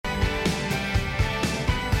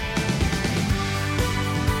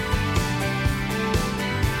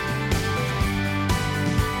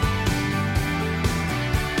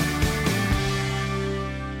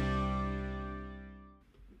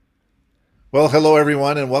Well, hello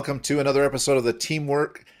everyone, and welcome to another episode of the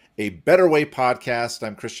Teamwork a Better Way podcast.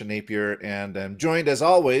 I'm Christian Napier, and I'm joined as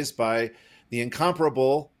always by the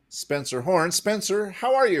incomparable Spencer Horn. Spencer,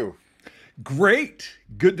 how are you? Great.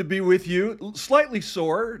 Good to be with you. Slightly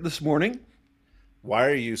sore this morning. Why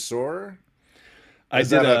are you sore? I Is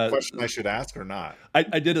did that a a question I should ask or not?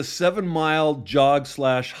 I did a 7 mile jog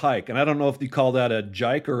slash hike, and I don't know if you call that a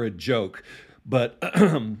jike or a joke, but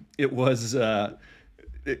it was.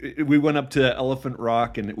 We went up to Elephant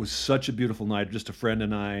Rock, and it was such a beautiful night. Just a friend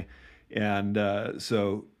and I, and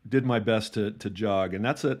so did my best to jog, and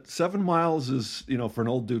that's it. 7 miles is for an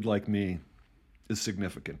old dude like me is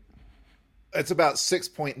significant. It's about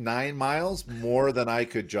 6.9 miles more than I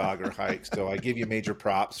could jog or hike. So I give you major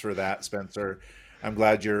props for that, Spencer. I'm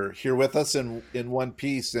glad you're here with us in one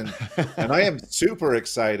piece, and I am super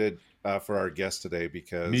excited for our guest today Me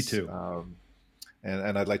because too.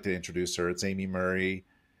 and I'd like to introduce her. It's Amy Murray,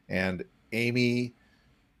 and Amy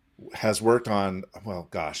has worked on, well,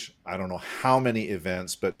 gosh, I don't know how many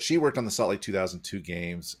events, but she worked on the Salt Lake 2002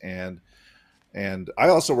 games, and I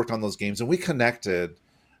also worked on those games, and we connected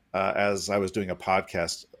as I was doing a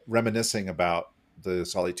podcast reminiscing about the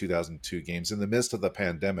Salt Lake 2002 games in the midst of the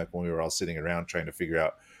pandemic when we were all sitting around trying to figure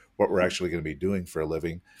out what we're actually going to be doing for a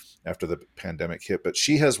living after the pandemic hit. But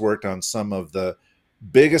she has worked on some of the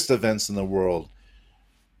biggest events in the world.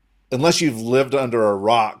 Unless you've lived under a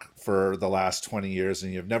rock for the last 20 years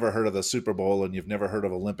and you've never heard of the Super Bowl and you've never heard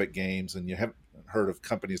of Olympic Games and you haven't heard of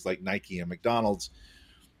companies like Nike and McDonald's,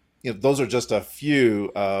 those are just a few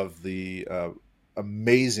of the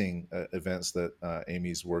amazing events that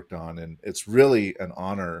Amy's worked on, and it's really an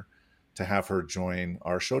honor to have her join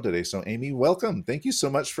our show today. So, Amy, welcome. Thank you so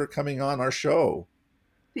much for coming on our show.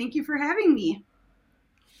 Thank you for having me.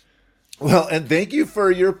 Well, and thank you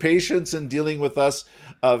for your patience in dealing with us,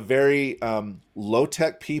 very low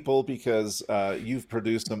tech people, because you've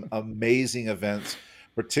produced some amazing events,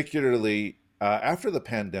 particularly after the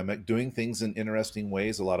pandemic, doing things in interesting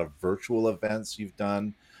ways, a lot of virtual events you've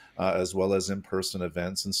done, as well as in person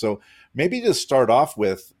events. And so, maybe to start off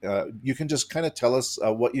with, you can just kind of tell us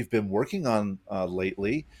what you've been working on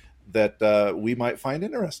lately that we might find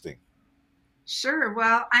interesting. Sure.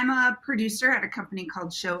 Well, I'm a producer at a company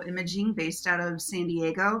called Show Imaging based out of San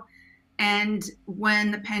Diego. And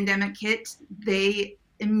when the pandemic hit, they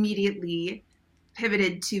immediately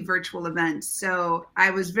pivoted to virtual events. So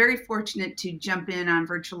I was very fortunate to jump in on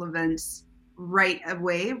virtual events right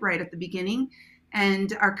away, right at the beginning.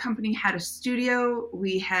 And our company had a studio.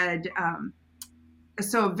 We had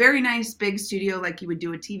so a very nice big studio like you would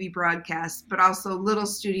do a TV broadcast, but also little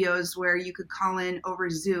studios where you could call in over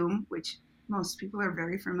Zoom, which most people are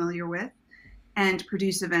very familiar with, and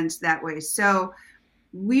produce events that way. So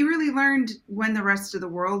we really learned, when the rest of the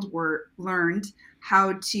world were learned,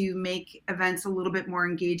 how to make events a little bit more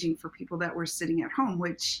engaging for people that were sitting at home,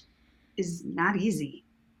 which is not easy.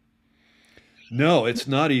 No, it's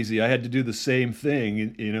not easy. I had to do the same thing,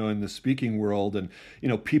 in the speaking world, and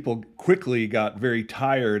people quickly got very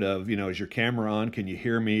tired of, is your camera on? Can you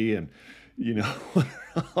hear me? And you know,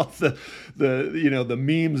 all the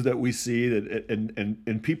memes that we see that,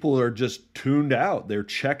 and people are just tuned out. They're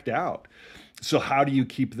checked out. So how do you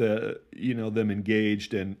keep them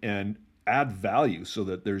engaged and add value so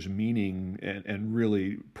that there's meaning and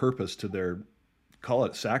really purpose to their, call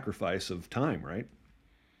it sacrifice of time, right?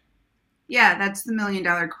 Yeah, that's the $1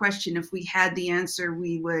 million question. If we had the answer,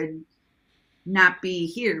 we would not be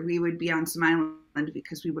here. We would be on some island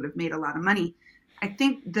because we would have made a lot of money. I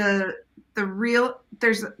think the real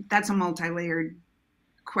that's a multi-layered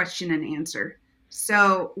question and answer.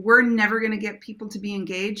 So we're never going to get people to be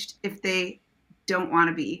engaged if they don't want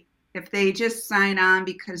to be. If they just sign on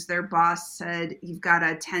because their boss said you've got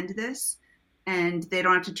to attend this, and they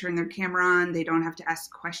don't have to turn their camera on, they don't have to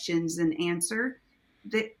ask questions and answer,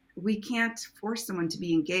 that we can't force someone to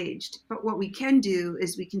be engaged. But what we can do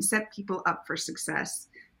is we can set people up for success.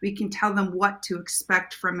 We can tell them what to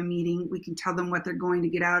expect from a meeting. We can tell them what they're going to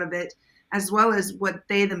get out of it, as well as what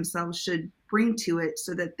they themselves should bring to it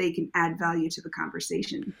so that they can add value to the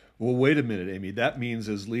conversation. Well, wait a minute, Amy. That means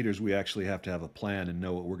as leaders, we actually have to have a plan and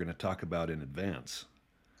know what we're going to talk about in advance.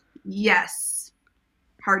 Yes.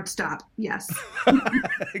 Hard stop. Yes.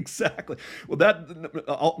 Exactly. Well,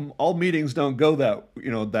 that all meetings don't go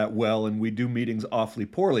that well, and we do meetings awfully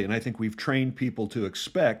poorly. And I think we've trained people to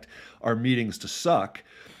expect our meetings to suck,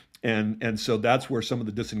 and so that's where some of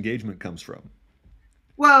the disengagement comes from.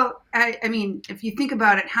 Well, I mean, if you think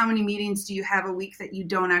about it, how many meetings do you have a week that you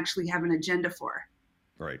don't actually have an agenda for?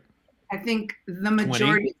 Right. I think the 20.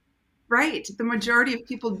 majority, right, the majority of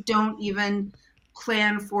people don't even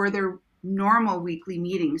plan for their normal weekly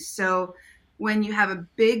meetings. So when you have a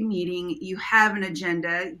big meeting, you have an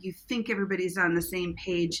agenda, you think everybody's on the same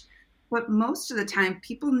page, but most of the time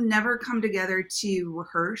people never come together to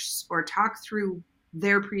rehearse or talk through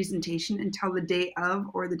their presentation until the day of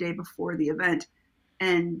or the day before the event.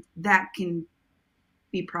 And that can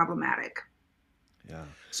be problematic. Yeah.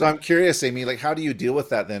 So I'm curious, Amy, like, how do you deal with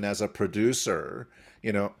that then as a producer?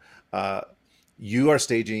 You know, you are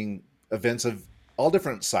staging events of all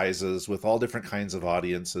different sizes with all different kinds of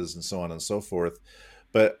audiences and so on and so forth.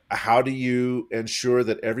 But how do you ensure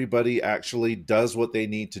that everybody actually does what they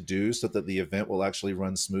need to do so that the event will actually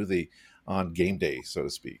run smoothly on game day, so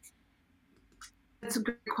to speak? That's a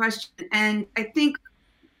great question. And I think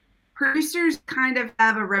producers kind of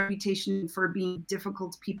have a reputation for being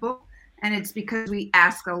difficult people. And it's because we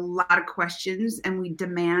ask a lot of questions and we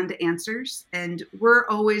demand answers. And we're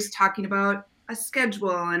always talking about a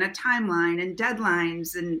schedule and a timeline and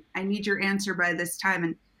deadlines. And I need your answer by this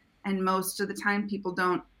time. And most of the time, people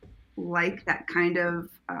don't like that kind of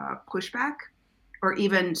pushback or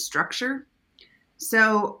even structure.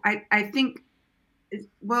 So I think,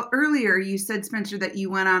 well, earlier you said, Spencer, that you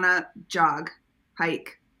went on a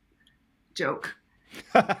hike, joke.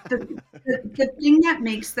 The thing that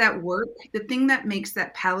makes that work, the thing that makes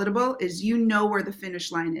that palatable is you know where the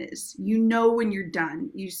finish line is. You know when you're done.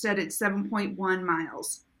 You said it's 7.1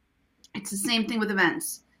 miles. It's the same thing with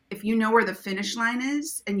events. If you know where the finish line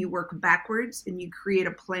is and you work backwards and you create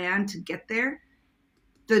a plan to get there,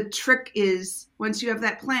 the trick is once you have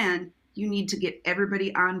that plan, you need to get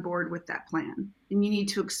everybody on board with that plan. And you need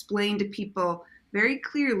to explain to people very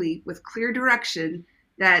clearly with clear direction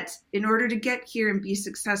that in order to get here and be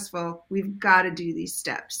successful, we've got to do these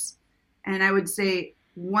steps. And I would say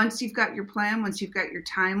once you've got your plan, once you've got your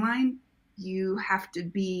timeline, you have to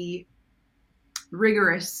be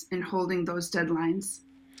rigorous in holding those deadlines.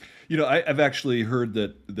 You know, I've actually heard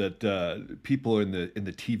that people in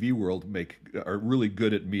the TV world are really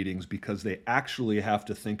good at meetings because they actually have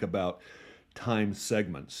to think about time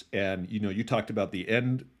segments. And you know, you talked about the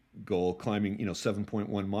end goal, climbing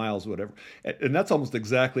 7.1 miles, whatever, and that's almost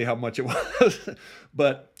exactly how much it was.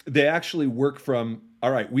 But they actually work from,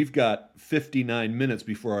 all right, we've got 59 minutes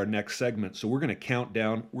before our next segment, so we're going to count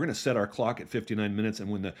down. We're going to set our clock at 59 minutes, and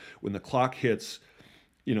when the clock hits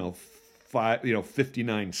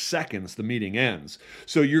 59 seconds, the meeting ends.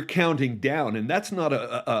 So you're counting down, and that's not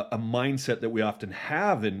a mindset that we often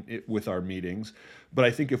have with our meetings. But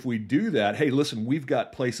I think if we do that, hey, listen, we've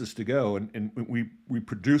got places to go, and we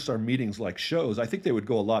produce our meetings like shows, I think they would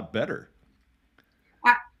go a lot better.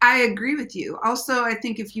 I agree with you. Also, I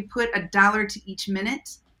think if you put $1 to each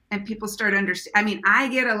minute and people start understanding, I mean, I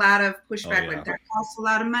get a lot of pushback, like that costs a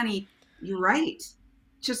lot of money. You're right.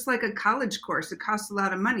 Just like a college course, it costs a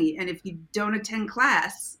lot of money. And if you don't attend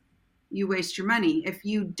class, you waste your money. If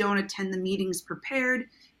you don't attend the meetings prepared,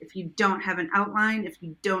 if you don't have an outline, if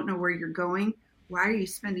you don't know where you're going, why are you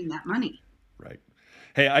spending that money? Right.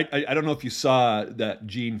 Hey, I don't know if you saw that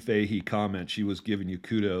Jean Fahey comment. She was giving you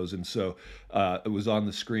kudos. And so it was on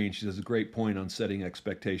the screen. She does a great point on setting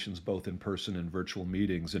expectations, both in person and virtual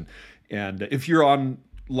meetings. And if you're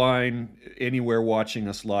online anywhere watching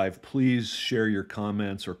us live, please share your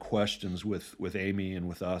comments or questions with Amy and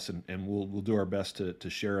with us, and we'll do our best to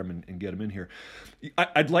share them and get them in here.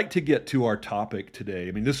 I'd like to get to our topic today.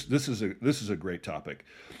 I mean, this is a great topic.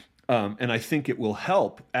 And I think it will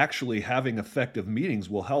help. Actually, having effective meetings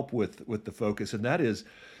will help with the focus, and that is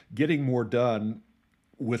getting more done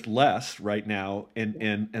with less right now,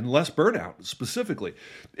 and less burnout specifically.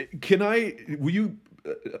 Will you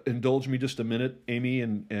indulge me just a minute, Amy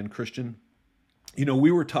and Christian? You know,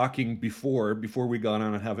 we were talking before we got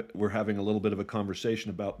on and we're having a little bit of a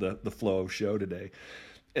conversation about the flow of show today,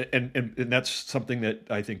 and that's something that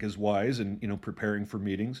I think is wise in preparing for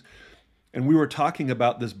meetings. And we were talking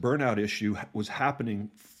about this burnout issue was happening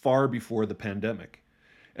far before the pandemic.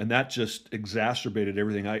 And that just exacerbated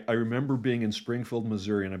everything. I remember being in Springfield,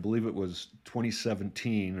 Missouri, and I believe it was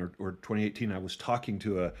 2017 or 2018. I was talking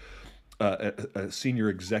to a senior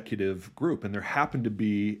executive group, and there happened to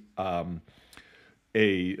be a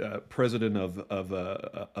president of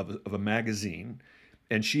a magazine,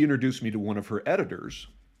 and she introduced me to one of her editors.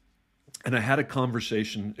 And I had a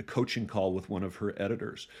coaching call with one of her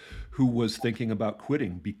editors who was thinking about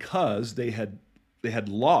quitting because they had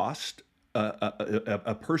lost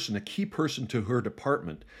a key person to her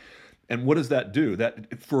department. And what does that do?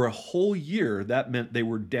 That for a whole year, that meant they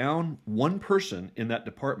were down one person in that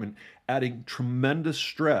department, adding tremendous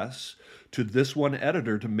stress to this one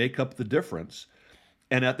editor to make up the difference.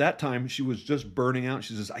 And at that time, she was just burning out.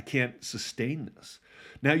 She says, I can't sustain this.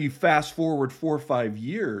 Now you fast forward 4 or 5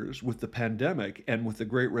 years with the pandemic and with the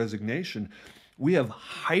Great Resignation, we have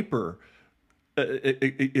hyper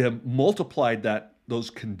multiplied those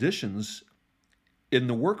conditions in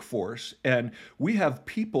the workforce, and we have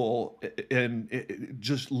people and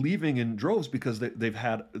just leaving in droves because they've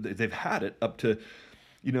had it up to,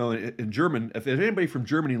 in German. If anybody from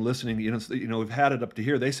Germany listening, we've had it up to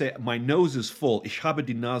here. They say my nose is full. Ich habe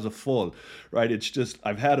die Nase voll, right? It's just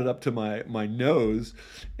I've had it up to my nose,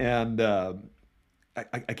 and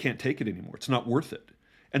I can't take it anymore. It's not worth it.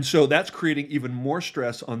 And so that's creating even more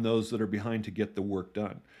stress on those that are behind to get the work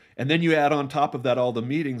done. And then you add on top of that all the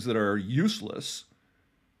meetings that are useless.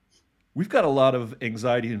 We've got a lot of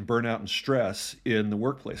anxiety and burnout and stress in the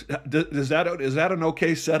workplace. Is that an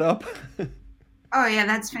okay setup? Oh, yeah,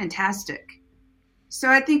 that's fantastic. So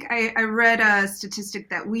I think I read a statistic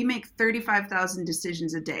that we make 35,000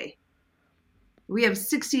 decisions a day. We have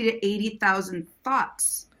 60 to 80,000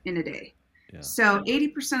 thoughts in a day. Yeah. So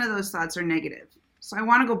 80% of those thoughts are negative. So I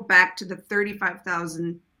want to go back to the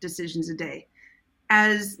 35,000 decisions a day.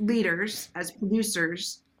 As leaders, as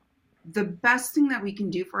producers, the best thing that we can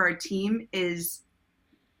do for our team is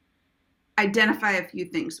identify a few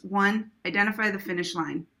things. 1, identify the finish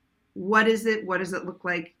line. What is it? What does it look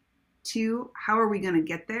like? 2, how are we going to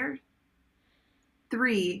get there?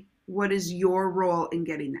 3, what is your role in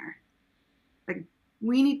getting there? Like,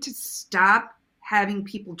 we need to stop having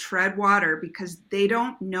people tread water because they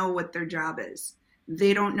don't know what their job is.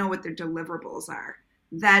 They don't know what their deliverables are.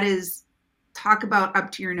 That is, talk about up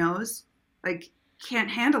to your nose. Like, can't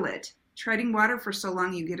handle it. Treading water for so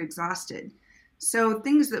long, you get exhausted. So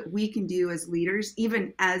things that we can do as leaders,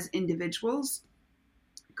 even as individuals,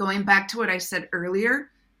 going back to what I said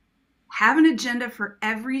earlier, have an agenda for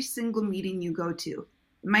every single meeting you go to.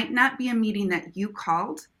 It might not be a meeting that you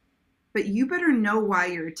called, but you better know why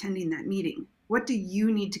you're attending that meeting. What do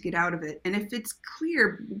you need to get out of it? And if it's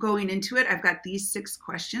clear going into it, I've got these 6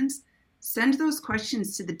 questions, send those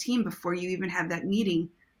questions to the team before you even have that meeting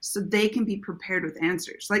so they can be prepared with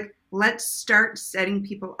answers. Like, let's start setting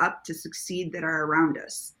people up to succeed that are around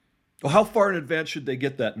us. Well, how far in advance should they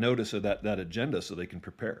get that notice of that agenda so they can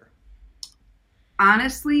prepare?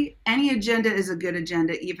 Honestly, any agenda is a good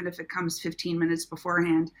agenda, even if it comes 15 minutes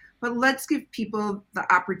beforehand. But let's give people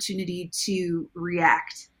the opportunity to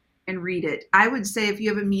react and read it. I would say if you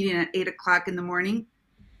have a meeting at 8 o'clock in the morning,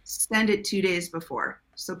 send it 2 days before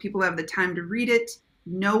so people have the time to read it,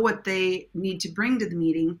 know what they need to bring to the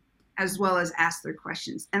meeting, as well as ask their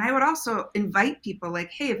questions. And I would also invite people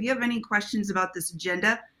like, hey, if you have any questions about this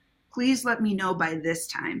agenda, please let me know by this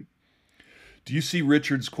time. Do you see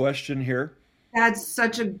Richard's question here? That's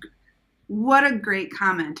what a great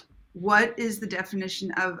comment. What is the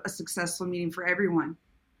definition of a successful meeting for everyone?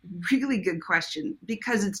 Really good question,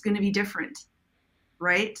 because it's going to be different,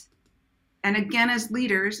 right? And again, as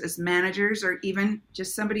leaders, as managers, or even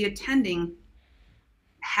just somebody attending,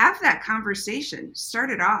 have that conversation. Start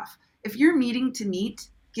it off. If you're meeting to meet,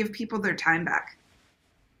 give people their time back.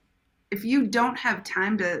 If you don't have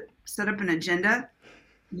time to set up an agenda,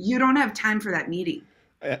 you don't have time for that meeting.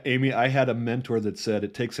 Amy, I had a mentor that said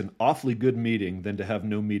it takes an awfully good meeting than to have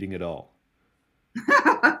no meeting at all.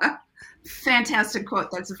 Fantastic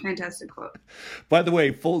quote. That's a fantastic quote. By the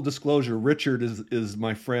way, full disclosure, Richard is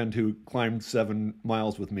my friend who climbed 7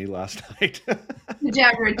 miles with me last night. Good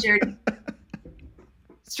job, Richard.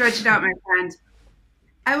 Stretch it out, my friend.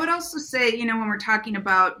 I would also say, when we're talking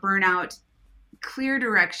about burnout, clear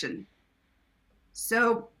direction.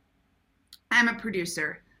 So I'm a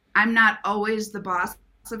producer. I'm not always the boss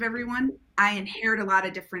of everyone. I inherit a lot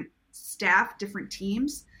of different staff, different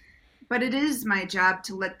teams. But it is my job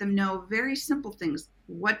to let them know very simple things.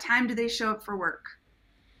 What time do they show up for work?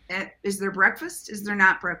 Is there breakfast? Is there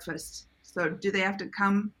not breakfast? So do they have to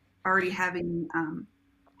come already having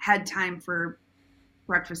had time for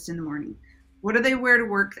breakfast in the morning? What do they wear to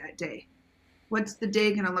work that day? What's the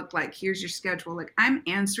day going to look like? Here's your schedule. Like, I'm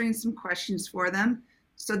answering some questions for them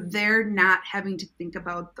so they're not having to think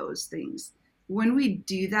about those things. When we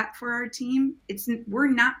do that for our team, we're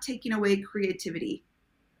not taking away creativity.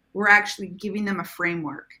 We're actually giving them a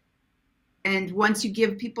framework. And once you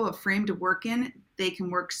give people a frame to work in, they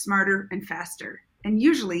can work smarter and faster. And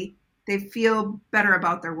usually they feel better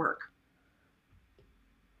about their work.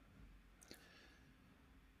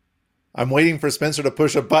 I'm waiting for Spencer to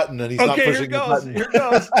push a button and he's not pushing the button. Here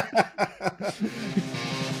goes.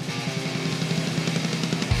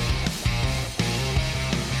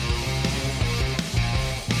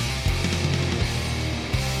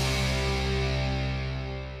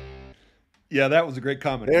 Yeah, that was a great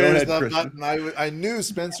comment. Go There's ahead, the Christian. button. I knew,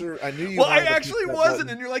 Spencer. I knew you. Well, I wanted to push actually that wasn't, button.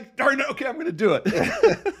 and you're like, darn it, okay, I'm going to do it.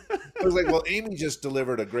 I was like, well, Amy just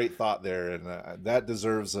delivered a great thought there, and that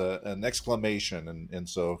deserves an exclamation. And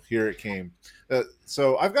so here it came.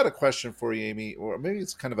 So I've got a question for you, Amy, or maybe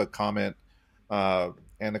it's kind of a comment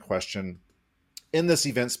and a question. In this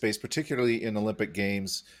event space, particularly in Olympic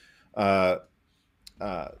Games,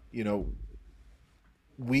 you know,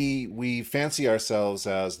 we fancy ourselves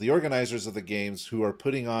as the organizers of the games who are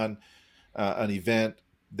putting on an event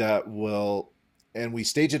that will, and we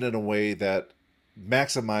stage it in a way that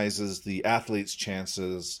maximizes the athlete's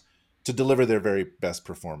chances to deliver their very best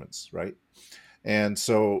performance, right? And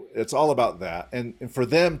so it's all about that. And for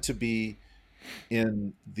them to be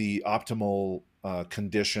in the optimal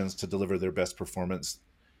conditions to deliver their best performance,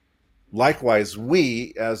 likewise,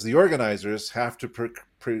 we as the organizers have to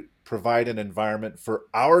provide an environment for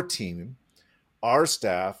our team, our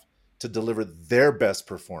staff, to deliver their best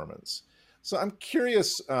performance. So I'm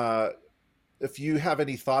curious if you have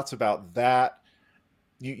any thoughts about that.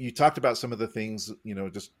 You talked about some of the things,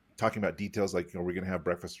 just talking about details like, are we going to have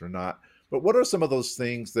breakfast or not? But what are some of those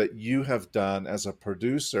things that you have done as a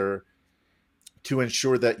producer to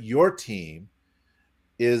ensure that your team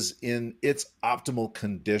is in its optimal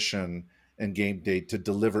condition and game day to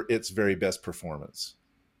deliver its very best performance?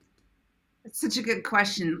 That's such a good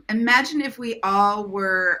question. Imagine if we all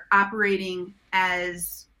were operating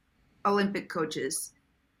as Olympic coaches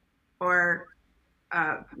or,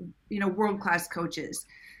 world-class coaches.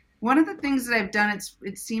 One of the things that I've done,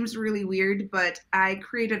 it seems really weird, but I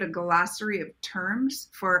created a glossary of terms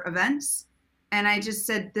for events. And I just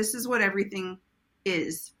said, this is what everything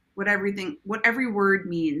is, what every word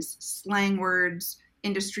means, slang words,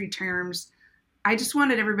 industry terms. I just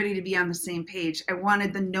wanted everybody to be on the same page. I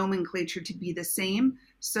wanted the nomenclature to be the same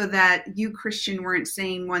so that you, Christian, weren't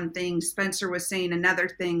saying one thing, Spencer was saying another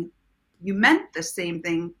thing. You meant the same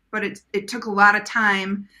thing, but it took a lot of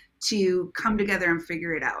time to come together and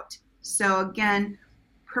figure it out. So again,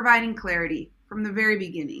 providing clarity from the very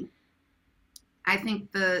beginning. I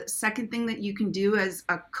think the second thing that you can do as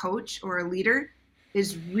a coach or a leader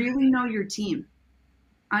is really know your team.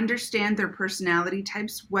 Understand their personality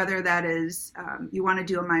types, whether that is you want to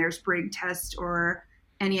do a Myers-Briggs test or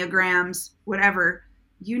Enneagrams, whatever.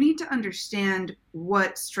 You need to understand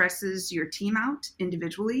what stresses your team out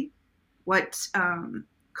individually, what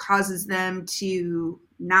causes them to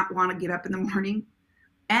not want to get up in the morning,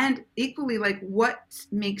 and equally, like, what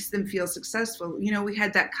makes them feel successful. We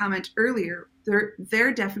had that comment earlier.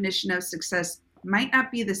 Their definition of success might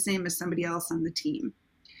not be the same as somebody else on the team.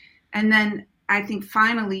 And then I think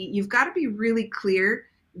finally, you've got to be really clear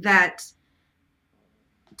that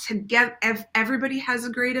if everybody has a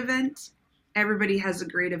great event, everybody has a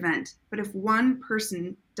great event. But if one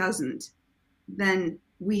person doesn't, then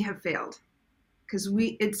we have failed. Because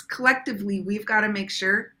it's collectively, we've got to make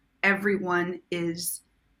sure everyone is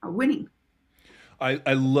winning.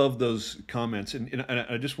 I love those comments. And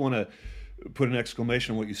I just want to put an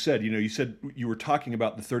exclamation on what you said. You said you were talking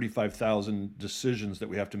about the 35,000 decisions that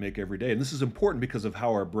we have to make every day. And this is important because of how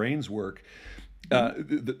our brains work.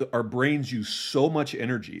 Our brains use so much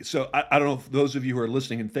energy. So I don't know if those of you who are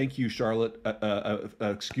listening, and thank you,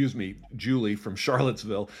 Julie from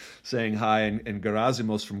Charlottesville saying hi, and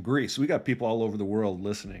Gerasimos from Greece. We got people all over the world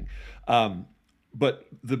listening. But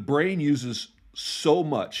the brain uses so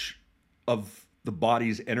much of the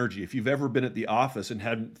body's energy. If you've ever been at the office and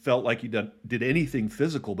hadn't felt like you did anything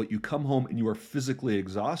physical, but you come home and you are physically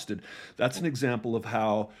exhausted, that's an example of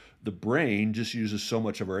how the brain just uses so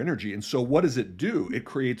much of our energy. And so what does it do? It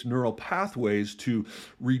creates neural pathways to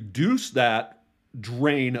reduce that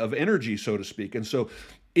drain of energy, so to speak. And so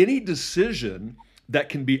any decision that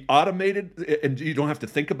can be automated and you don't have to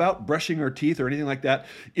think about brushing our teeth or anything like that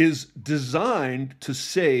is designed to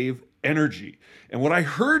save energy. And what I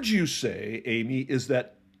heard you say, Amy, is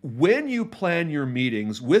that when you plan your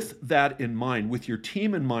meetings with that in mind, with your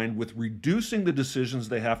team in mind, with reducing the decisions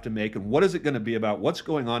they have to make and what is it going to be about, what's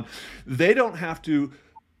going on, they don't have to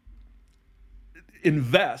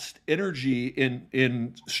invest energy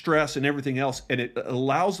in stress and everything else, and it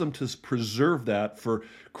allows them to preserve that for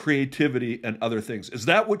creativity and other things. Is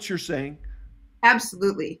that what you're saying?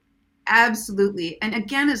 Absolutely. Absolutely. And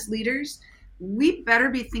again, as leaders, we better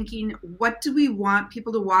be thinking, what do we want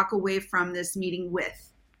people to walk away from this meeting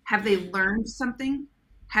with? Have they learned something?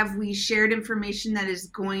 Have we shared information that is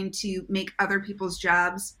going to make other people's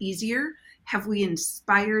jobs easier? Have we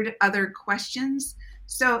inspired other questions?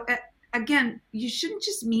 So again, you shouldn't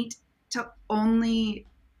just meet to only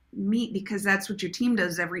meet because that's what your team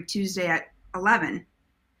does every Tuesday at 11.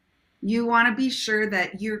 You want to be sure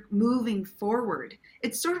that you're moving forward.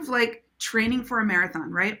 It's sort of like training for a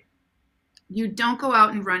marathon, right? You don't go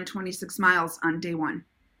out and run 26 miles on day one.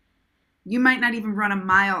 You might not even run a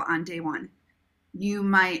mile on day one. You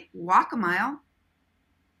might walk a mile,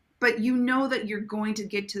 but you know that you're going to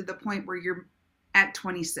get to the point where you're at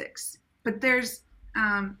 26. But there's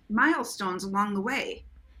milestones along the way.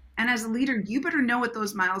 And as a leader, you better know what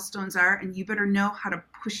those milestones are, and you better know how to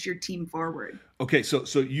push your team forward. Okay, so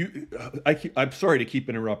I'm sorry to keep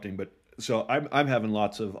interrupting, but so I'm having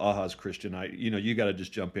lots of ahas, Christian. You got to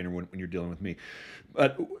just jump in when you're dealing with me.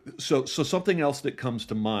 But so something else that comes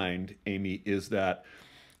to mind, Amy, is that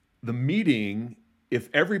the meeting, if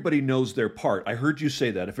everybody knows their part, I heard you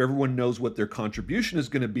say that, if everyone knows what their contribution is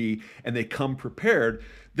going to be and they come prepared,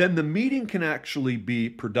 then the meeting can actually be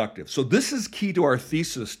productive. So this is key to our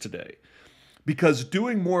thesis today, because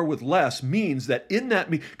doing more with less means that in that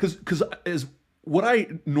meeting, because as what I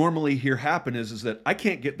normally hear happen is that I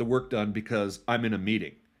can't get the work done because I'm in a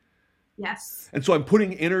meeting. Yes. And so I'm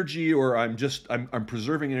putting energy, or I'm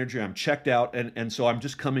preserving energy. I'm checked out, and so I'm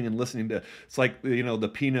just coming and listening to. It's like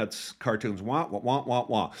the Peanuts cartoons, wah wah wah wah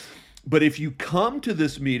wah. But if you come to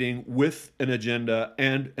this meeting with an agenda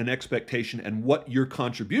and an expectation and what your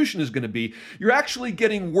contribution is going to be, you're actually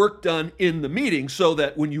getting work done in the meeting, so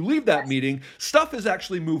that when you leave that meeting, stuff is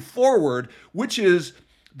actually moved forward, which is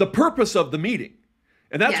the purpose of the meeting.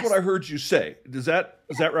 And that's what I heard you say. Is that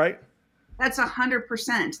right? That's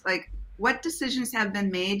 100%. Like, what decisions have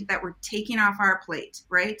been made that we're taking off our plate,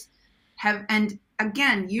 right? And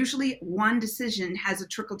again, usually one decision has a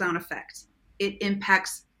trickle-down effect. It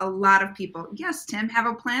impacts a lot of people. Yes, Tim, have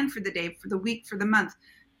a plan for the day, for the week, for the month.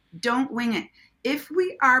 Don't wing it. If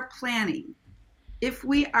we are planning, if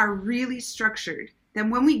we are really structured, then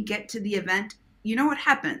when we get to the event, you know what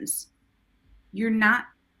happens? You're not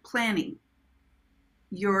planning.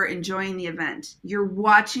 You're enjoying the event. You're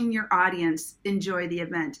watching your audience enjoy the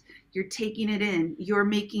event. You're taking it in. You're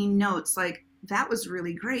making notes like, that was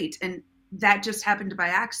really great. And that just happened by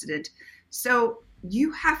accident. So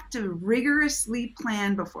you have to rigorously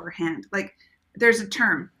plan beforehand. Like, there's a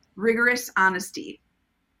term, rigorous honesty.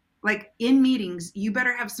 Like, in meetings, you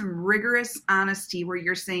better have some rigorous honesty where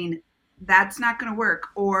you're saying, that's not going to work.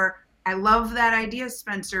 Or, I love that idea,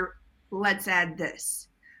 Spencer. Let's add this.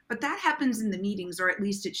 But that happens in the meetings, or at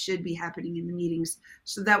least it should be happening in the meetings,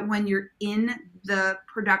 so that when you're in the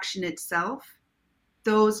production itself,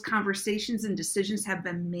 those conversations and decisions have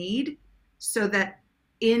been made, so that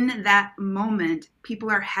in that moment,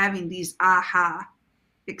 people are having these aha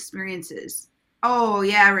experiences. Oh,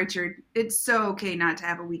 yeah, Richard, it's so okay not to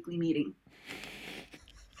have a weekly meeting.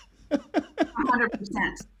 100%.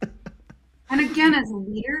 And again, as a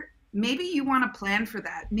leader, maybe you want to plan for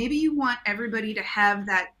that. Maybe you want everybody to have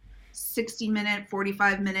that 60-minute,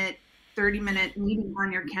 45-minute, 30-minute meeting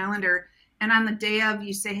on your calendar. And on the day of,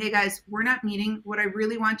 you say, hey guys, we're not meeting. What I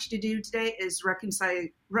really want you to do today is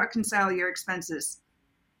reconcile your expenses.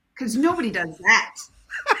 Because nobody does that.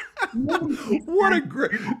 What a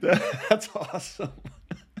great, that's awesome.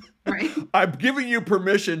 Right? I'm giving you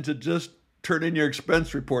permission to just turn in your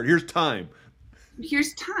expense report. Here's time.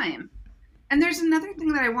 Here's time. And there's another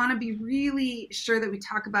thing that I want to be really sure that we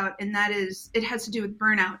talk about, and that is, it has to do with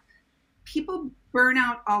burnout. People burn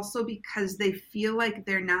out also because they feel like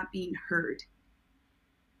they're not being heard.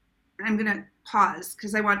 I'm going to pause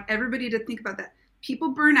because I want everybody to think about that. People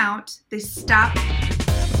burn out, they stop.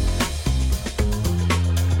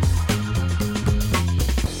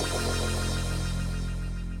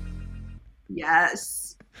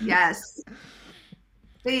 Yes.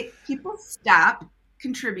 People stop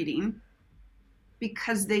contributing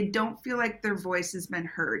because they don't feel like their voice has been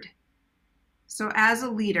heard. So as a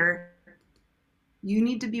leader, you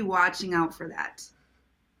need to be watching out for that.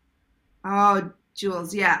 Oh,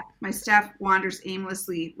 Jules, yeah, my staff wanders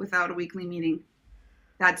aimlessly without a weekly meeting.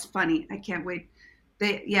 That's funny. I can't wait.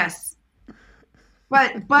 Yes.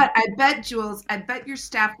 But I bet, Jules, your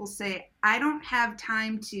staff will say, I don't have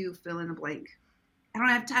time to fill in a blank. I don't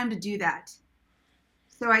have time to do that.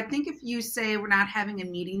 So I think if you say we're not having a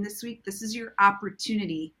meeting this week, this is your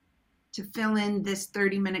opportunity to fill in this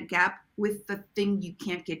 30-minute gap with the thing you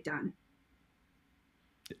can't get done.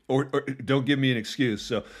 Or don't give me an excuse.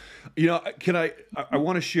 So, I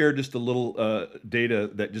want to share just a little data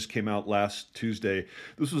that just came out last Tuesday.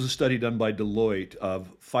 This was a study done by Deloitte of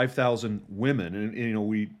 5,000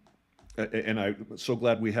 women. And I'm so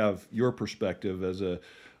glad we have your perspective as a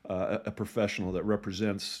professional that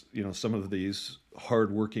represents, some of these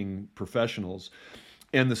hardworking professionals.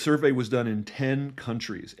 And the survey was done in 10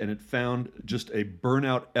 countries, and it found just a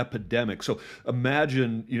burnout epidemic. So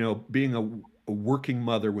imagine, being a working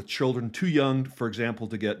mother with children too young, for example,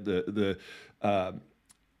 to get the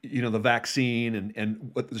vaccine,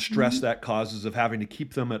 and what the stress Mhm. that causes of having to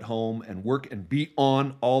keep them at home and work and be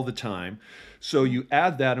on all the time. So you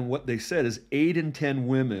add that, and what they said is 8 in 10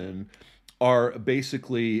 women are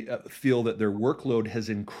basically feel that their workload has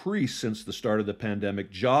increased since the start of the pandemic.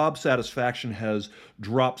 Job satisfaction has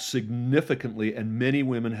dropped significantly, and many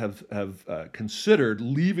women have considered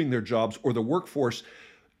leaving their jobs or the workforce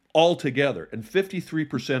altogether. And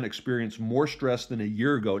 53% experience more stress than a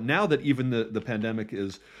year ago. Now that even the pandemic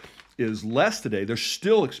is less today, they're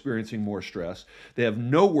still experiencing more stress. They have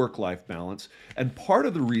no work-life balance. And part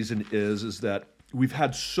of the reason is that we've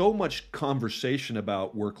had so much conversation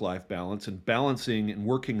about work-life balance and balancing and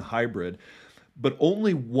working hybrid, but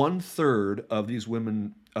only 1/3 of these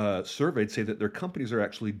women surveyed say that their companies are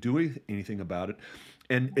actually doing anything about it.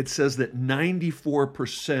 And it says that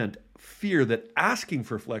 94% fear that asking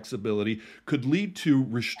for flexibility could lead to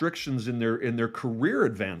restrictions in their career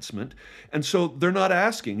advancement, and so they're not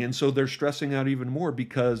asking, and so they're stressing out even more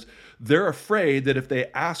because they're afraid that if they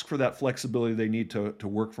ask for that flexibility they need to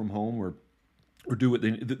work from home or do what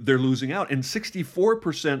they're losing out. And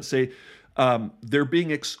 64% say they're being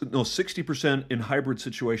 60% in hybrid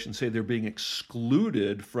situations say they're being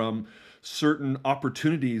excluded from certain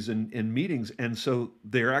opportunities in meetings, and so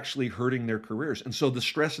they're actually hurting their careers, and so the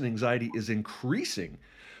stress and anxiety is increasing.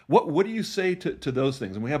 What do you say to those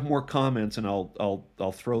things? And we have more comments, and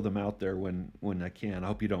I'll throw them out there when I can. I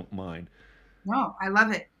hope you don't mind. No, I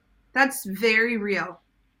love it. That's very real.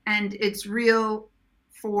 And it's real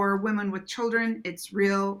for women with children. It's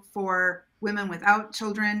real for women without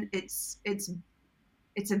children. It's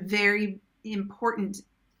a very important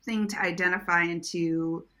thing to identify and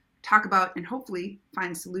to talk about and hopefully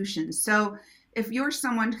find solutions. So if you're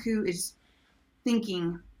someone who is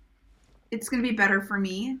thinking it's going to be better for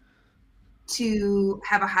me to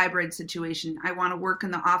have a hybrid situation, I want to work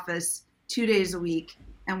in the office 2 days a week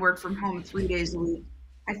and work from home 3 days a week,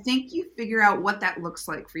 I think you figure out what that looks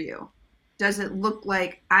like for you. Does it look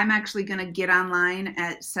like I'm actually going to get online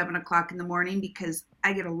at 7 o'clock in the morning because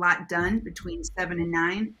I get a lot done between 7 and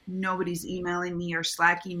 9? Nobody's emailing me or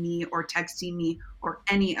slacking me or texting me or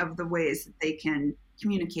any of the ways that they can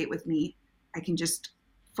communicate with me. I can just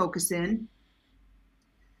focus in.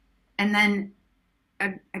 And then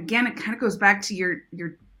again, it kind of goes back to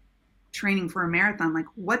your training for a marathon. Like,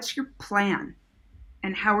 what's your plan?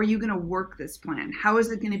 And how are you going to work this plan? How is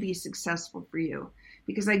it going to be successful for you?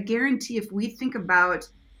 Because I guarantee if we think about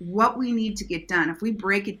what we need to get done, if we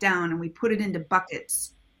break it down and we put it into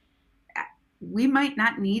buckets, we might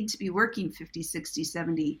not need to be working 50, 60,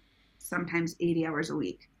 70, sometimes 80 hours a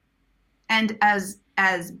week. And as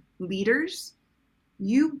leaders,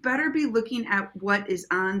 you better be looking at what is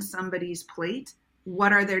on somebody's plate.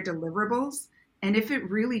 What are their deliverables? And if it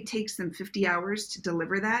really takes them 50 hours to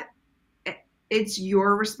deliver that, it's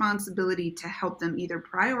your responsibility to help them either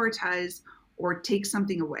prioritize or take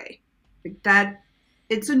something away. Like that,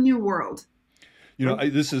 it's a new world.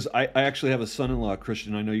 I actually have a son-in-law,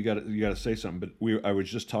 Christian. I know you got to say something, but I was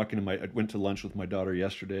just talking to I went to lunch with my daughter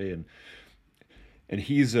yesterday, and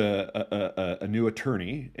he's a new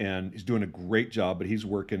attorney, and he's doing a great job, but he's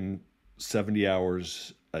working 70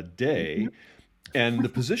 hours a day. And the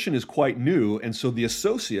position is quite new, and so the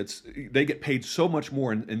associates, they get paid so much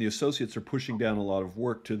more, and the associates are pushing down a lot of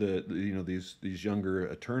work to these younger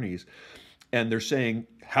attorneys, and they're saying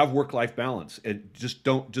have work-life balance and just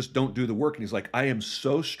don't do the work. And he's like, I am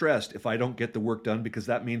so stressed if I don't get the work done, because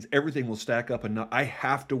that means everything will stack up, and I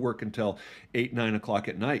have to work until 8-9 o'clock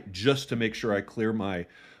at night just to make sure I clear my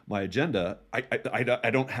agenda. I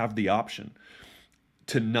don't have the option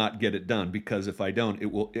to not get it done, because if I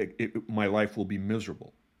don't, my life will be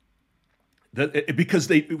miserable. Because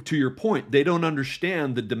to your point, they don't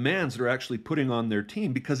understand the demands they're actually putting on their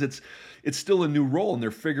team, because it's still a new role and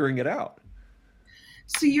they're figuring it out.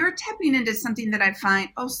 So you're tapping into something that I find.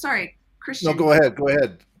 Oh, sorry, Christian. No, go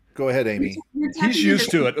ahead, Amy. He's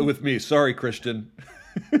used to it with me. Sorry, Christian.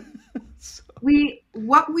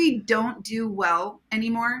 What we don't do well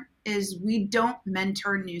anymore is we don't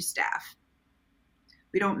mentor new staff.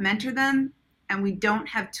 We don't mentor them, and we don't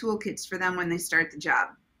have toolkits for them when they start the job.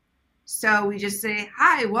 So we just say,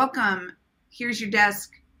 hi, welcome, here's your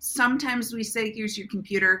desk. Sometimes we say, here's your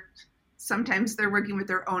computer. Sometimes they're working with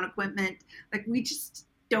their own equipment. Like, we just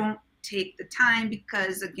don't take the time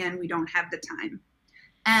because, again, we don't have the time.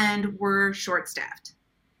 And we're short-staffed.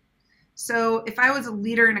 So if I was a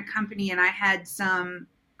leader in a company and I had some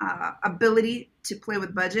ability to play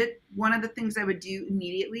with budget, one of the things I would do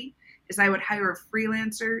immediately is I would hire a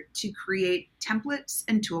freelancer to create templates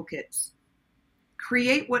and toolkits.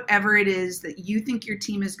 create whatever it is that you think your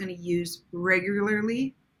team is going to use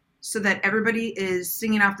regularly so that everybody is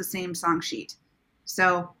singing off the same song sheet.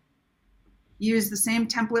 So use the same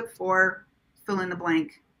template for fill in the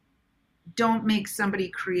blank. Don't make somebody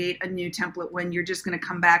create a new template when you're just going to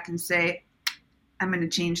come back and say, I'm going to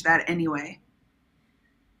change that anyway.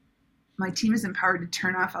 My team is empowered to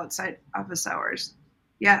turn off outside office hours.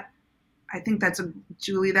 Yeah, I think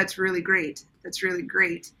Julie, that's really great. That's really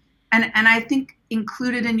great. And I think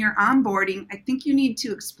included in your onboarding, I think you need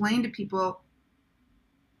to explain to people,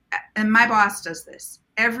 and my boss does this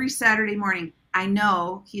every Saturday morning. I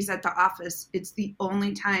know he's at the office. It's the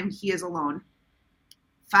only time he is alone.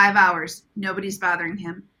 5 hours, nobody's bothering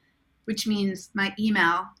him, which means my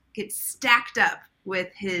email gets stacked up with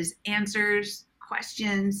his answers,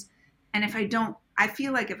 questions. And I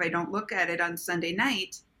feel like if I don't look at it on Sunday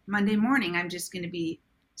night, Monday morning, I'm just going to be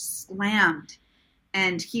slammed.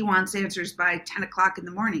 And he wants answers by 10 o'clock in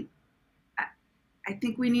the morning. I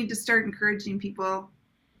think we need to start encouraging people.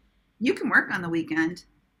 You can work on the weekend,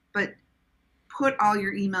 but put all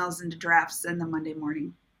your emails into drafts in the Monday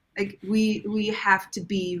morning. Like we have to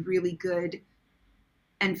be really good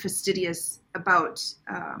and fastidious about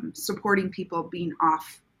supporting people being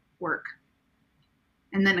off work.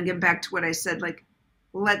 And then again, back to what I said, like,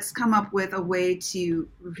 let's come up with a way to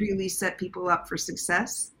really set people up for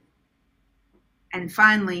success. And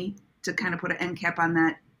finally, to kind of put an end cap on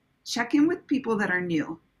that, check in with people that are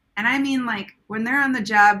new. And I mean, like, when they're on the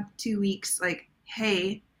job 2 weeks, like,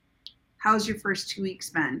 hey, how's your first 2 weeks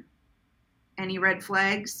been? Any red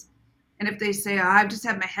flags? And if they say, oh, I've just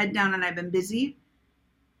had my head down and I've been busy,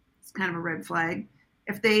 it's kind of a red flag.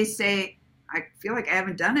 If they say, I feel like I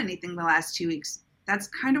haven't done anything the last 2 weeks, that's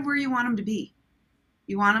kind of where you want them to be.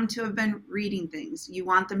 You want them to have been reading things. You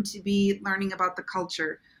want them to be learning about the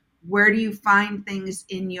culture. Where do you find things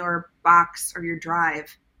in your box or your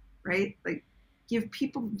drive, right? Like, give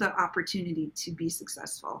people the opportunity to be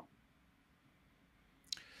successful.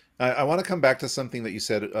 I want to come back to something that you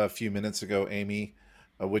said a few minutes ago, Amy,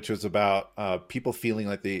 which was about people feeling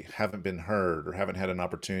like they haven't been heard or haven't had an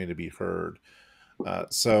opportunity to be heard.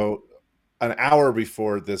 So an hour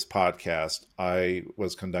before this podcast, I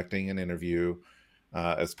was conducting an interview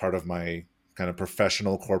as part of my kind of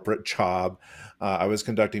professional corporate job. I was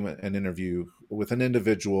conducting an interview with an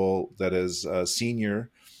individual that is a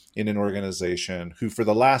senior in an organization who for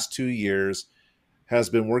the last 2 years has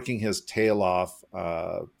been working his tail off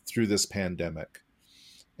through this pandemic.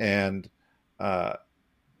 And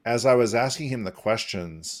as I was asking him the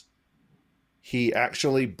questions, he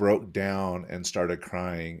actually broke down and started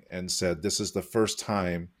crying and said, this is the first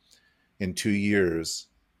time in 2 years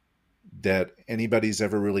that anybody's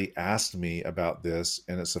ever really asked me about this.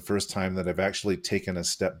 And it's the first time that I've actually taken a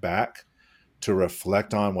step back to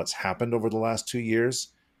reflect on what's happened over the last 2 years.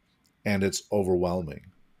 And it's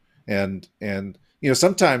overwhelming. And you know,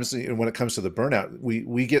 sometimes when it comes to the burnout,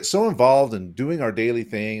 we get so involved in doing our daily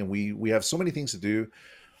thing, and we have so many things to do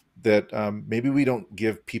that maybe we don't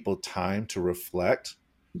give people time to reflect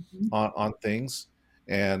on things,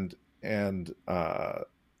 or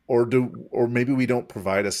maybe we don't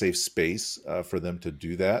provide a safe space for them to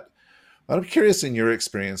do that. I'm curious, in your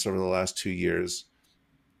experience over the last 2 years,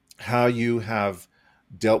 how you have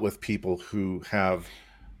dealt with people who have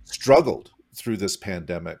struggled through this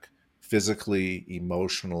pandemic, physically,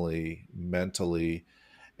 emotionally, mentally,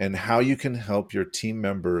 and how you can help your team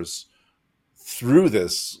members through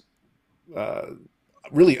this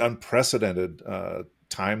really unprecedented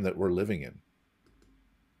time that we're living in.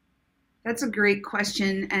 That's a great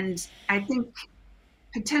question. And I think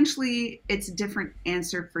potentially it's a different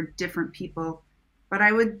answer for different people. But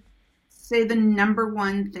I would say the number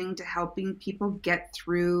one thing to helping people get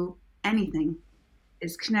through anything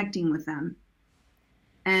is connecting with them.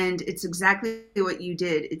 And it's exactly what you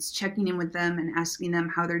did. It's checking in with them and asking them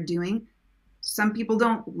how they're doing. Some people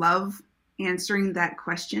don't love answering that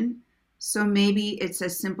question. So maybe it's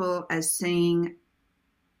as simple as saying,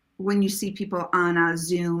 when you see people on a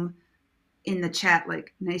Zoom in the chat,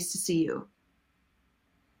 like, nice to see you.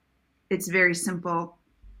 It's very simple,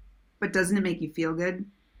 but doesn't it make you feel good?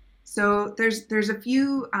 So there's a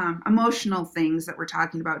few emotional things that we're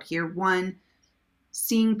talking about here. One,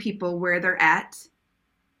 seeing people where they're at,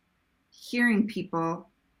 hearing people,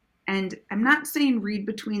 and I'm not saying read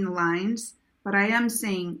between the lines, but I am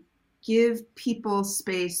saying give people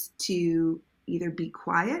space to either be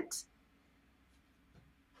quiet,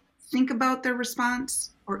 think about their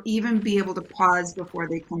response, or even be able to pause before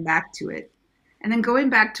they come back to it. And then going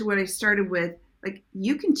back to what I started with, like,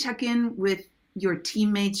 you can check in with your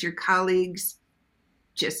teammates, your colleagues,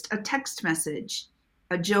 just a text message,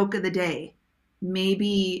 a joke of the day.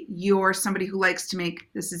 Maybe you're somebody who likes to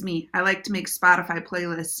make, this is me, I like to make Spotify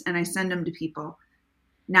playlists and I send them to people.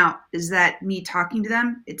 Now, is that me talking to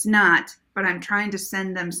them? It's not, but I'm trying to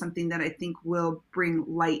send them something that I think will bring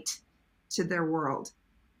light to their world.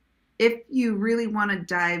 If you really want to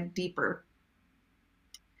dive deeper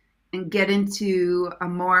and get into a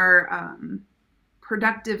more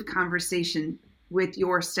productive conversation with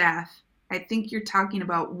your staff, I think you're talking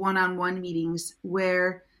about one-on-one meetings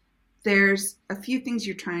where there's a few things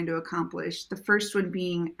you're trying to accomplish. The first one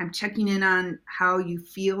being, I'm checking in on how you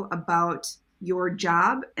feel about your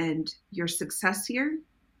job and your success here.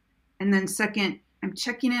 And then second, I'm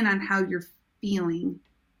checking in on how you're feeling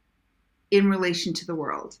in relation to the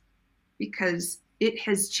world, because it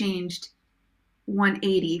has changed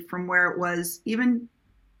 180 from where it was even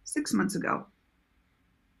 6 months ago.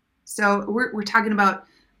 So we're talking about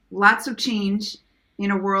lots of change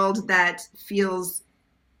in a world that feels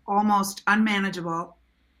almost unmanageable.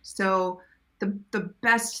 So the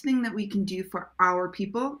best thing that we can do for our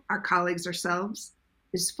people, our colleagues, ourselves,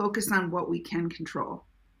 is focus on what we can control.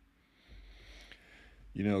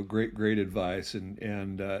 Great advice.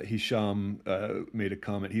 And Hisham made a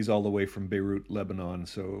comment. He's all the way from Beirut, Lebanon.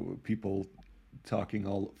 So people talking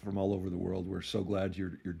from all over the world. We're so glad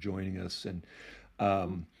you're joining us. And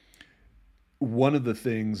one of the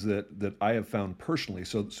things that I have found personally,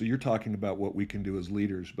 so you're talking about what we can do as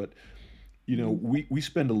leaders, but we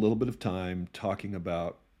spend a little bit of time talking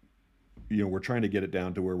about, we're trying to get it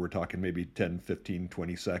down to where we're talking maybe 10, 15,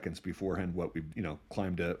 20 seconds beforehand what we've,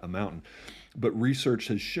 climbed a mountain. But research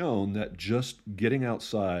has shown that just getting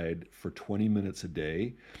outside for 20 minutes a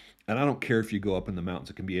day, and I don't care if you go up in the mountains,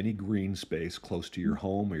 it can be any green space close to your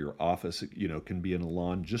home or your office, it can be in a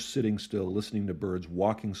lawn, just sitting still, listening to birds,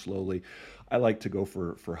 walking slowly. I like to go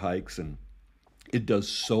for hikes, and it does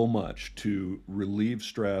so much to relieve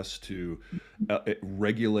stress, to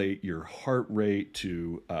regulate your heart rate,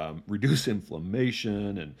 to reduce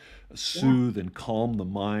inflammation and soothe and calm the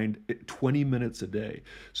mind. 20 minutes a day.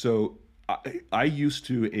 So I used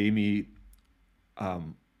to, Amy,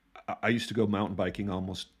 I used to go mountain biking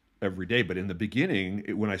almost every day. But in the beginning,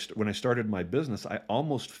 when I started my business, I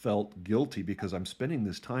almost felt guilty because I'm spending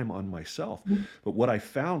this time on myself. But what I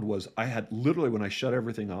found was I had literally, when I shut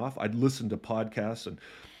everything off, I'd listen to podcasts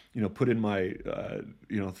and put in my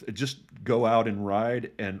just go out and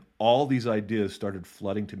ride, and all these ideas started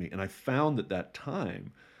flooding to me. And I found that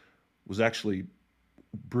time was actually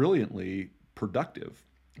brilliantly productive,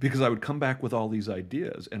 because I would come back with all these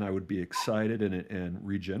ideas and I would be excited and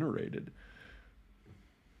regenerated.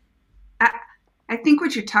 I think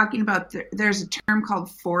what you're talking about, there's a term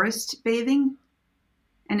called forest bathing,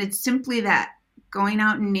 and it's simply that, going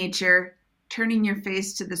out in nature, turning your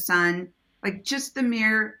face to the sun, like just the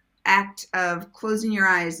mere act of closing your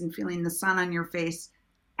eyes and feeling the sun on your face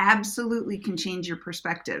absolutely can change your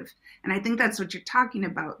perspective. And I think that's what you're talking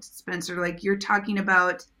about, Spencer. Like, you're talking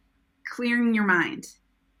about clearing your mind,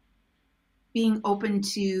 being open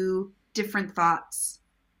to different thoughts,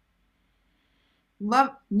 love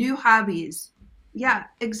new hobbies. Yeah,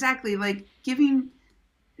 exactly. Like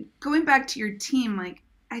going back to your team, like,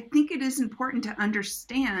 I think it is important to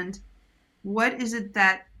understand what is it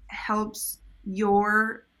that helps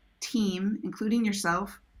your team, including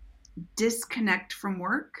yourself, disconnect from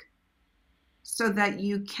work so that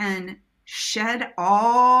you can shed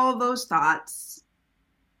all those thoughts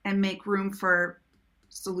and make room for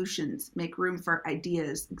solutions, make room for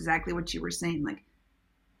ideas. Exactly what you were saying. Like,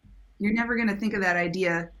 you're never going to think of that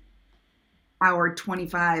idea hour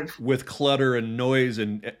 25 with clutter and noise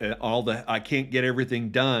and all I can't get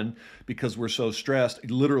everything done because we're so stressed.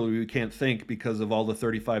 Literally, we can't think because of all the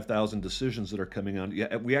 35,000 decisions that are coming on.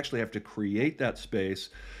 Yeah, we actually have to create that space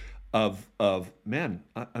of man,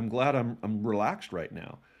 I'm glad I'm relaxed right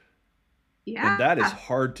now. Yeah. And that is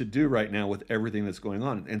hard to do right now with everything that's going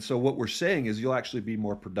on. And so what we're saying is you'll actually be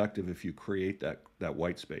more productive if you create that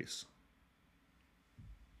white space.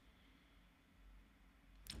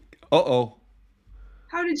 Uh-oh.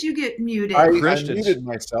 How did you get muted? I muted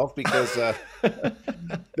myself because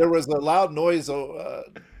there was a loud noise.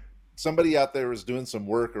 Somebody out there was doing some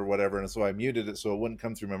work or whatever, and so I muted it so it wouldn't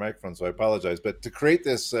come through my microphone. So I apologize. But to create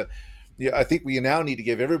this, I think we now need to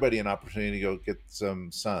give everybody an opportunity to go get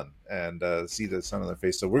some sun and see the sun on their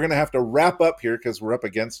face. So we're going to have to wrap up here because we're up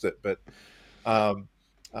against it. But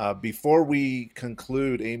before we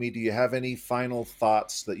conclude, Amy, do you have any final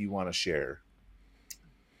thoughts that you want to share?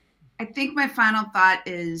 I think my final thought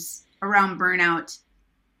is around burnout.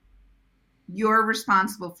 You're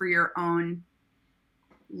responsible for your own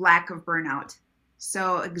lack of burnout.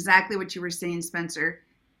 So exactly what you were saying, Spencer.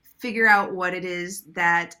 figure out what it is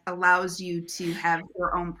that allows you to have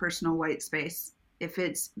your own personal white space. If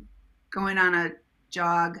it's going on a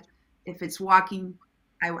jog, if it's walking,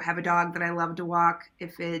 I have a dog that I love to walk.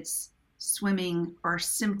 If it's swimming or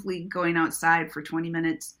simply going outside for 20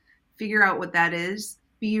 minutes, figure out what that is.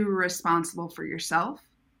 Be responsible for yourself,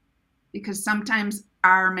 because sometimes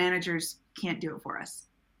our managers can't do it for us.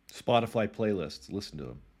 Spotify playlists, listen to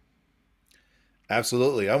them.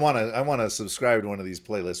 Absolutely. I want to subscribe to one of these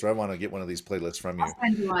playlists, or I want to get one of these playlists from you. I'll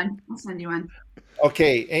send you one.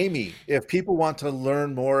 Okay, Amy, if people want to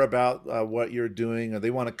learn more about what you're doing, or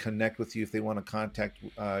they want to connect with you, if they want to contact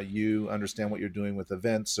you, understand what you're doing with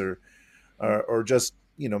events, or just,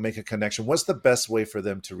 make a connection, what's the best way for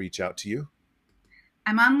them to reach out to you?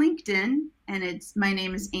 I'm on LinkedIn, and my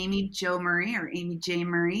name is Amy Jo Murray, or Amy J.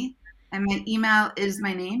 Murray. And my email is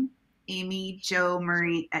my name,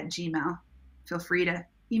 amyjomurray@gmail.com. Feel free to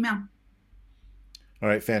email. All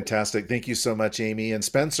right, fantastic. Thank you so much, Amy. And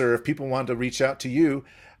Spencer, if people want to reach out to you,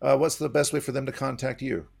 what's the best way for them to contact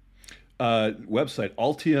you? Website,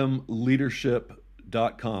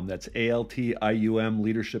 altiumleadership.com. That's ALTIUM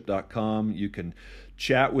leadership.com. You can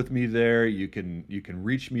chat with me there. You can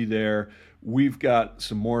reach me there. We've got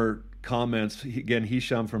some more comments. Again,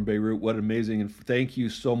 Hisham from Beirut, what amazing. And thank you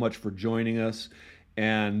so much for joining us.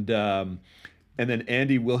 And then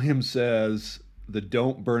Andy Williams says, the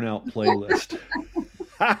Don't Burn Out playlist.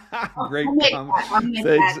 Great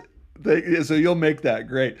comment. Thanks. So you'll make that.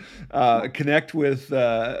 Great. Connect with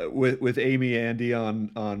Amy, Andy on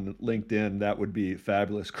LinkedIn. That would be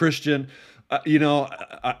fabulous. Christian,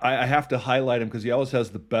 I have to highlight him because he always has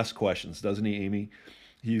the best questions, doesn't he, Amy?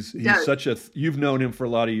 He's such you've known him for a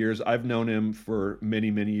lot of years. I've known him for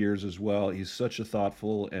many, many years as well. He's such a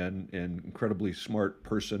thoughtful and incredibly smart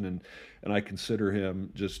person. And I consider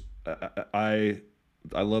him just, I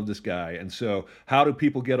love this guy. And so how do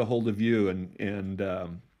people get a hold of you and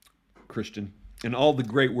Christian, and all the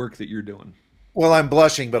great work that you're doing? Well, I'm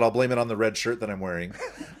blushing, but I'll blame it on the red shirt that I'm wearing.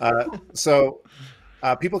 So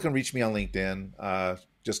people can reach me on LinkedIn.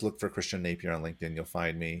 Just look for Christian Napier on LinkedIn. You'll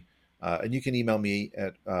find me. And you can email me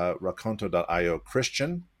at rakonto.io,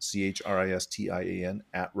 Christian, CHRISTIAN,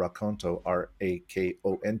 at rakonto,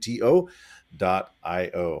 RAKONTO.io.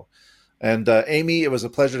 And Amy, it was a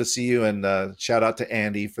pleasure to see you, and shout out to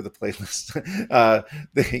Andy for the playlist.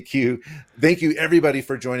 Thank you. Thank you, everybody,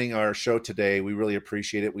 for joining our show today. We really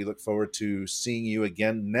appreciate it. We look forward to seeing you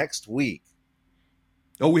again next week.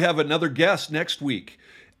 Oh, we have another guest next week.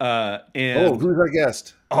 Who's our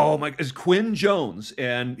guest? Oh my! It's Quinn Jones,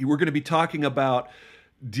 and we're going to be talking about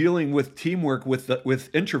dealing with teamwork with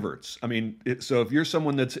introverts. I mean, so if you're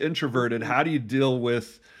someone that's introverted, how do you deal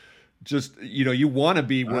with just you want to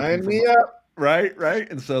be working me up, right?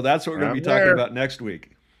 And so that's what we're going to be talking about next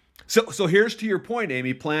week. So here's to your point,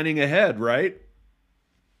 Amy. Planning ahead, right?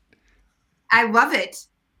 I love it,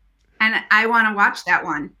 and I want to watch that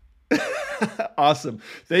one. Awesome.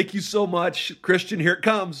 Thank you so much, Christian. Here it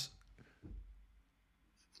comes.